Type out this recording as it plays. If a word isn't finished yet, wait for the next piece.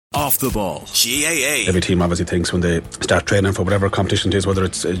Off the Ball. GAA. Every team obviously thinks when they start training for whatever competition it is, whether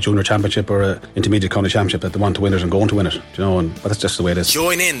it's a junior championship or an intermediate county championship, that they want to win it and going to win it. But that's just the way it is.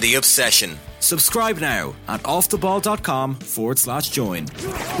 Join in the obsession. Subscribe now at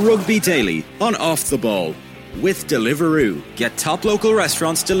offtheball.com/join. Rugby Daily on Off the Ball with Deliveroo. Get top local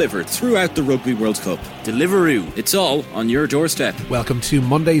restaurants delivered throughout the Rugby World Cup. Deliveroo, it's all on your doorstep. Welcome to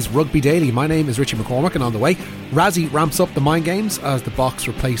Monday's Rugby Daily. My name is Richie McCormack, and on the way, Rassie ramps up the mind games as the Boks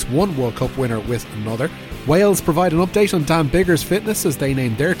replace one World Cup winner with another. Wales provide an update on Dan Biggar's fitness as they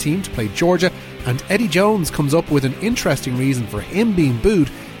name their team to play Georgia, and Eddie Jones comes up with an interesting reason for him being booed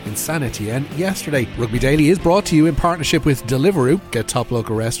in Saint Etienne yesterday. Rugby Daily is brought to you in partnership with Deliveroo. Get top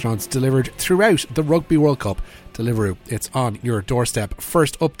local restaurants delivered throughout the Rugby World Cup. Deliveroo, it's on your doorstep.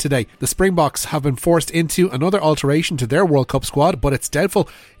 First up today, the Springboks have been forced into another alteration to their World Cup squad, but it's doubtful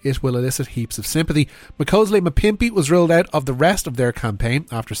it will elicit heaps of sympathy. Macaulay Mapimpi was ruled out of the rest of their campaign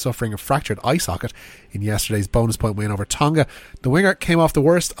after suffering a fractured eye socket in yesterday's bonus point win over Tonga. The winger came off the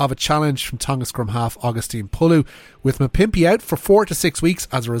worst of a challenge from Tonga scrum half Augustine Pulu. With Mapimpi out for 4 to 6 weeks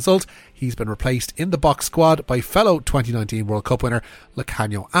as a result, he's been replaced in the Boks squad by fellow 2019 World Cup winner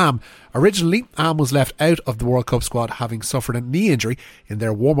Lukhanyo Am. Originally, Am was left out of the World Cup squad having suffered a knee injury in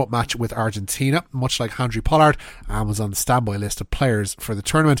their warm-up match with Argentina. Much like Handry Pollard, Am was on the standby list of players for the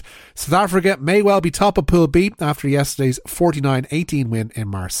tournament. South Africa may well be top of Pool B after yesterday's 49-18 win in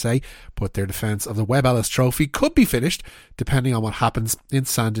Marseille, but their defence of the Webb Ellis Trophy could be finished depending on what happens in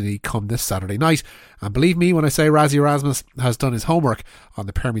Saint-Denis come this Saturday night. And believe me when I say Rassie Erasmus has done his homework on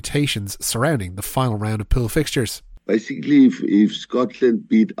the permutations surrounding the final round of pool fixtures. Basically, if Scotland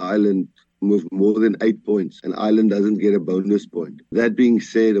beat Ireland with more than 8 points and Ireland doesn't get a bonus point. That being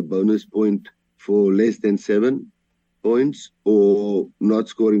said, a bonus point for less than 7 points or not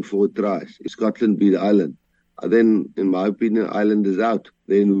scoring 4 tries. If Scotland beat Ireland, then in my opinion, Ireland is out.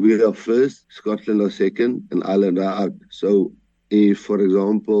 Then we are first, Scotland are second, and Ireland are out. So if, for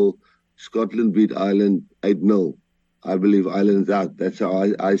example, Scotland beat Ireland 8-0, I believe Ireland's out. That's how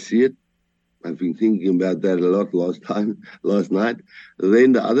I see it. I've been thinking about that a lot last night.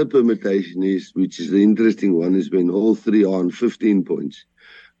 Then the other permutation is, which is the interesting one, is when all three are on 15 points.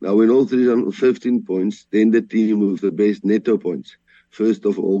 Now, when all three are on 15 points, then the team with the best netto points, first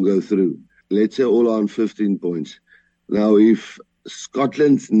of all, go through. Let's say all are on 15 points. Now, if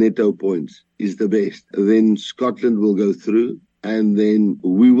Scotland's netto points is the best, then Scotland will go through, and then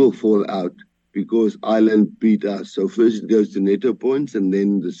we will fall out because Ireland beat us. So first it goes to netto points, and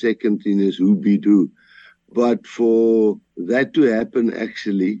then the second thing is who beat who. But for that to happen,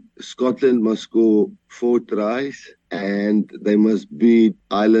 actually, Scotland must score 4 tries and they must beat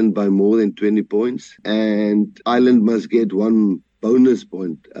Ireland by more than 20 points. And Ireland must get 1 bonus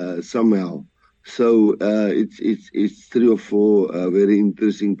point somehow. So it's 3 or 4 very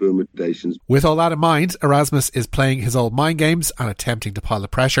interesting permutations. With all that in mind, Erasmus is playing his old mind games and attempting to pile the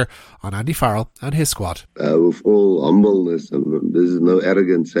pressure on Andy Farrell and his squad. With all humbleness, and this is no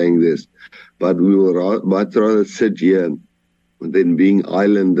arrogance saying this, but we will much rather sit here than being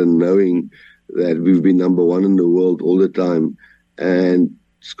Ireland and knowing that we've been number 1 in the world all the time, and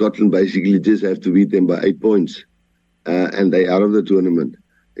Scotland basically just have to beat them by 8 points, and they're out of the tournament.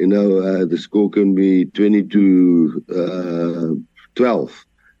 You know, the score can be 22-12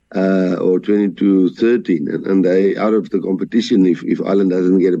 or 22-13, and they out of the competition if Ireland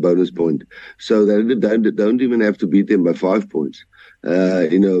doesn't get a bonus point. So they don't even have to beat them by 5 points. So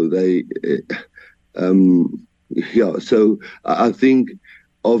I think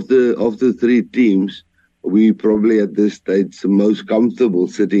of the 3 teams, we probably at this stage the most comfortable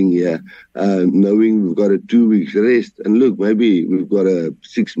sitting here, knowing we've got a 2 weeks rest. And look, maybe we've got a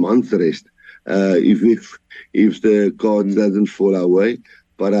 6 months rest if the cards doesn't fall our way.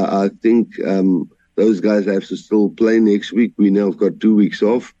 But I think those guys have to still play next week. We now have got 2 weeks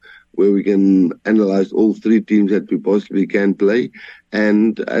off where we can analyse all 3 teams that we possibly can play.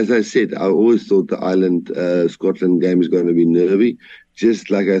 And as I said, I always thought the Ireland-Scotland game is going to be nervy, just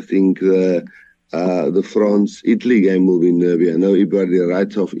like I think the France-Italy game will be nervy. I know everybody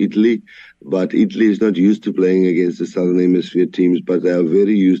writes off Italy, but Italy is not used to playing against the Southern Hemisphere teams, but they are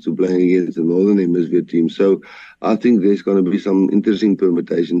very used to playing against the Northern Hemisphere teams. So I think there's going to be some interesting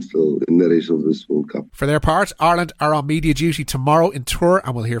permutations still in the rest of this World Cup. For their part, Ireland are on media duty tomorrow in Tour,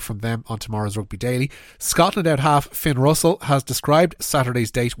 and we'll hear from them on tomorrow's Rugby Daily. Scotland out half Finn Russell has described Saturday's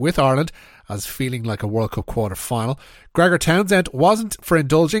date with Ireland as feeling like a World Cup quarter-final. Gregor Townsend wasn't for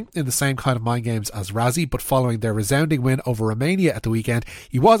indulging in the same kind of mind games as Rassie, but following their resounding win over Romania at the weekend,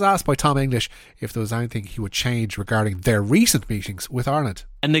 he was asked by Tom English if there was anything he would change regarding their recent meetings with Ireland.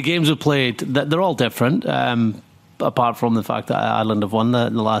 And the games we played, they're all different. apart from the fact that Ireland have won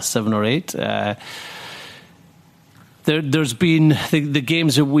in the last 7 or 8. There's been the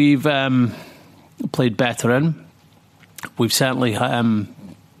games that we've played better in. We've certainly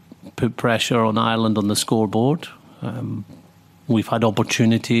put pressure on Ireland on the scoreboard. We've had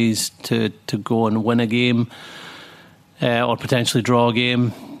opportunities to go and win a game or potentially draw a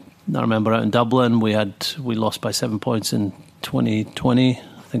game. I remember out in Dublin we lost by 7 points in 2020,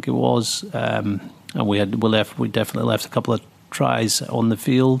 I think it was, and we definitely left a couple of tries on the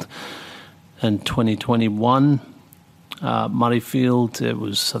field. In 2021, Murrayfield,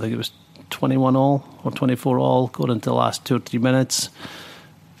 I think it was 21 all or 24 all going into the last 2 or 3 minutes.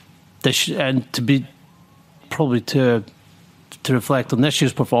 And to reflect on this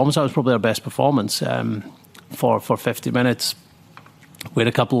year's performance, that was probably our best performance for 50 minutes. We had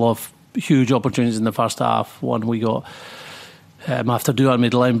a couple of huge opportunities in the first half. One we got after Dupont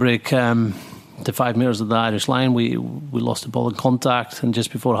made a line break to 5 metres of the Irish line. We lost the ball in contact, and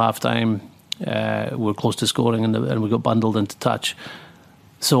just before half time we were close to scoring, and we got bundled into touch.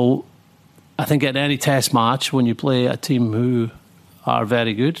 So I think at any test match, when you play a team who are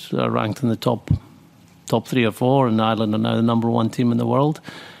very good, are ranked in the top 3 or 4, and Ireland are now the number 1 team in the world,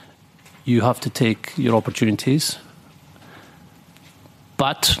 you have to take your opportunities.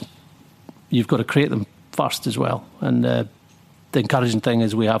 But you've got to create them first as well. And the encouraging thing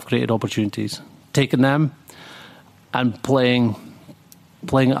is we have created opportunities. Taking them and playing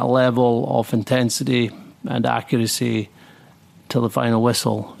at a level of intensity and accuracy till the final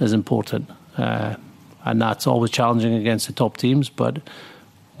whistle is important. And that's always challenging against the top teams, but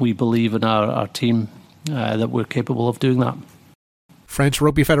we believe in our team that we're capable of doing that. French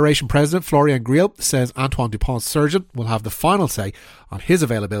Rugby Federation President Florian Grill says Antoine Dupont's surgeon will have the final say on his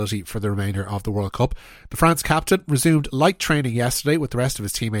availability for the remainder of the World Cup. The France captain resumed light training yesterday with the rest of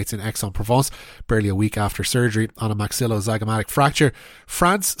his teammates in Aix-en-Provence, barely a week after surgery on a maxillozygomatic fracture.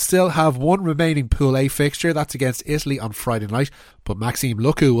 France still have one remaining Pool A fixture, that's against Italy on Friday night, but Maxime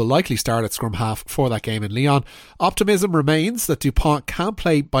Lucu will likely start at scrum half for that game in Lyon. Optimism remains that Dupont can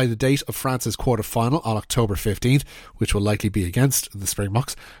play by the date of France's quarter-final on October 15th, which will likely be against the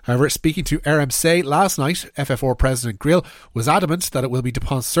Springboks. However, speaking to RMC last night, FFR President Grill was adamant that it will be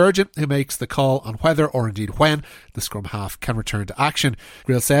Dupont's surgeon who makes the call on whether, or indeed when, the scrum half can return to action.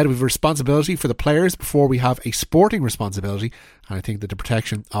 Grill said, "We have a responsibility for the players before we have a sporting responsibility, and I think that the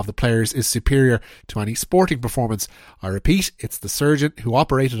protection of the players is superior to any sporting performance. I repeat, it's the surgeon who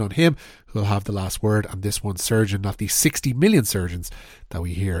operated on him who will have the last word, and this one surgeon, not the 60 million surgeons that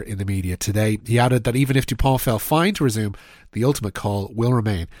we hear in the media today." He added that even if Dupont felt fine to resume, the ultimate call will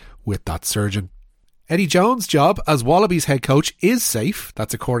remain with that surgeon. Eddie Jones' job as Wallabies head coach is safe.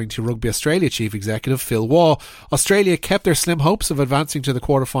 That's according to Rugby Australia Chief Executive Phil Waugh. Australia kept their slim hopes of advancing to the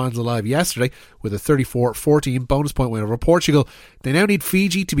quarterfinals alive yesterday with a 34-14 bonus point win over Portugal. They now need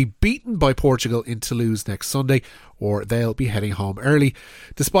Fiji to be beaten by Portugal in Toulouse next Sunday, or they'll be heading home early.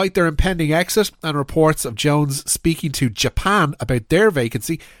 Despite their impending exit and reports of Jones speaking to Japan about their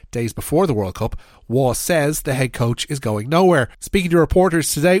vacancy days before the World Cup, Waugh says the head coach is going nowhere. Speaking to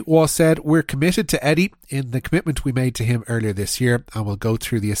reporters today, Waugh said, "We're committed to Eddie in the commitment we made to him earlier this year, and we'll go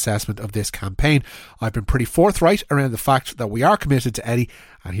through the assessment of this campaign. I've been pretty forthright around the fact that we are committed to Eddie,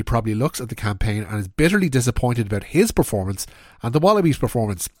 and he probably looks at the campaign and is bitterly disappointed about his performance and the Wallabies'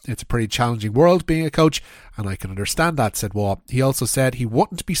 performance. It's a pretty challenging world being a coach, and I can understand that," said Waugh. He also said he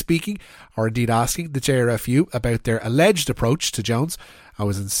wouldn't be speaking, or indeed asking, the JRFU about their alleged approach to Jones. I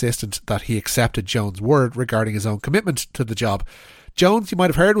was insistent that he accepted Jones' word regarding his own commitment to the job. Jones, you might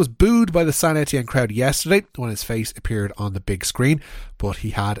have heard, was booed by the Saint Etienne crowd yesterday when his face appeared on the big screen, but he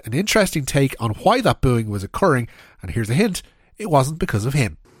had an interesting take on why that booing was occurring, and here's a hint: it wasn't because of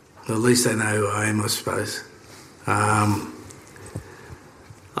him. Well, at least they know who I am, I suppose.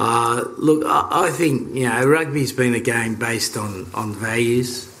 Look, I think, rugby's been a game based on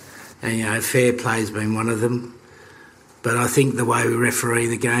values, and, fair play's been one of them. But I think the way we referee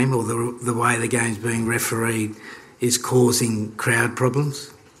the game, or the way the game's being refereed, is causing crowd problems.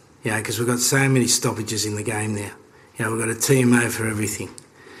 Because we've got so many stoppages in the game now. We've got a TMO for everything.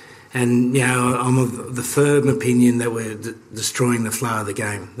 And, I'm of the firm opinion that we're destroying the flow of the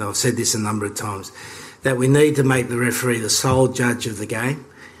game. I've said this a number of times, that we need to make the referee the sole judge of the game.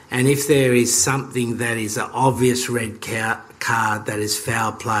 And if there is something that is an obvious red card that is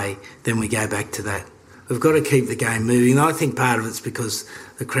foul play, then we go back to that. We've got to keep the game moving. And I think part of it's because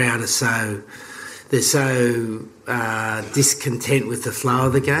the crowd are so discontent with the flow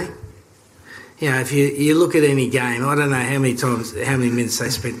of the game. If you look at any game, I don't know how many minutes they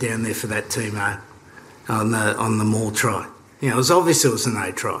spent down there for that team on the Maul try. It was obvious it was a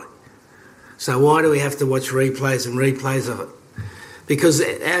no try. So why do we have to watch replays and replays of it? Because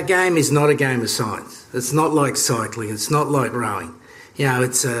our game is not a game of science. It's not like cycling. It's not like rowing. You know,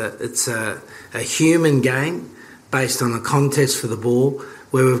 it's a human game based on a contest for the ball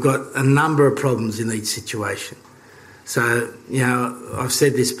where we've got a number of problems in each situation. So, you know, I've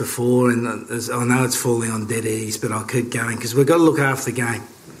said this before, and I know it's falling on dead ears, but I'll keep going because we've got to look after the game.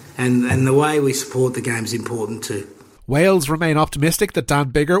 And the way we support the game is important too. Wales remain optimistic that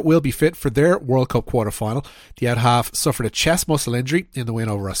Dan Biggar will be fit for their World Cup quarter-final. The out-half suffered a chest muscle injury in the win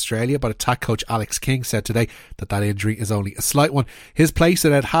over Australia, but attack coach Alex King said today that injury is only a slight one. His place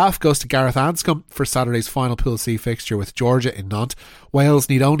at out-half goes to Gareth Anscombe for Saturday's final Pool C fixture with Georgia in Nantes. Wales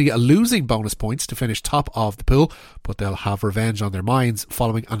need only a losing bonus points to finish top of the pool, but they'll have revenge on their minds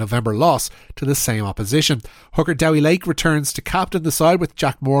following a November loss to the same opposition. Hooker Dowie Lake returns to captain the side with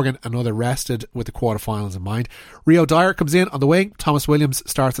Jack Morgan and other rested with the quarterfinals in mind. Rio Dyer comes in on the wing. Thomas Williams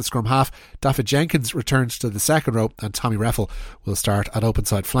starts at scrum half. Daffyd Jenkins returns to the second row, and Tommy Reffel will start at open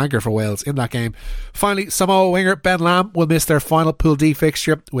side flanker for Wales in that game. Finally, Samoa winger Ben Lam will miss their final Pool D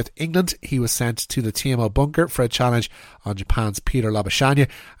fixture with England. He was sent to the TMO bunker for a challenge on Japan's Peter Labashanya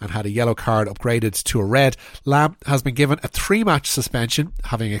and had a yellow card upgraded to a red. Lam has been given a 3-match suspension,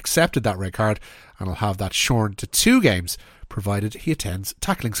 having accepted that red card, and will have that shorn to 2 games provided he attends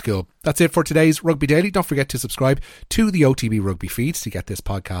tackling school. That's it for today's Rugby Daily. Don't forget to subscribe to the OTB Rugby feeds to get this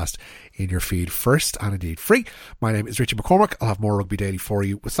podcast in your feed first and indeed free. My name is Richie McCormack. I'll have more Rugby Daily for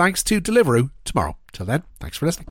you with thanks to Deliveroo tomorrow. Till then, thanks for listening.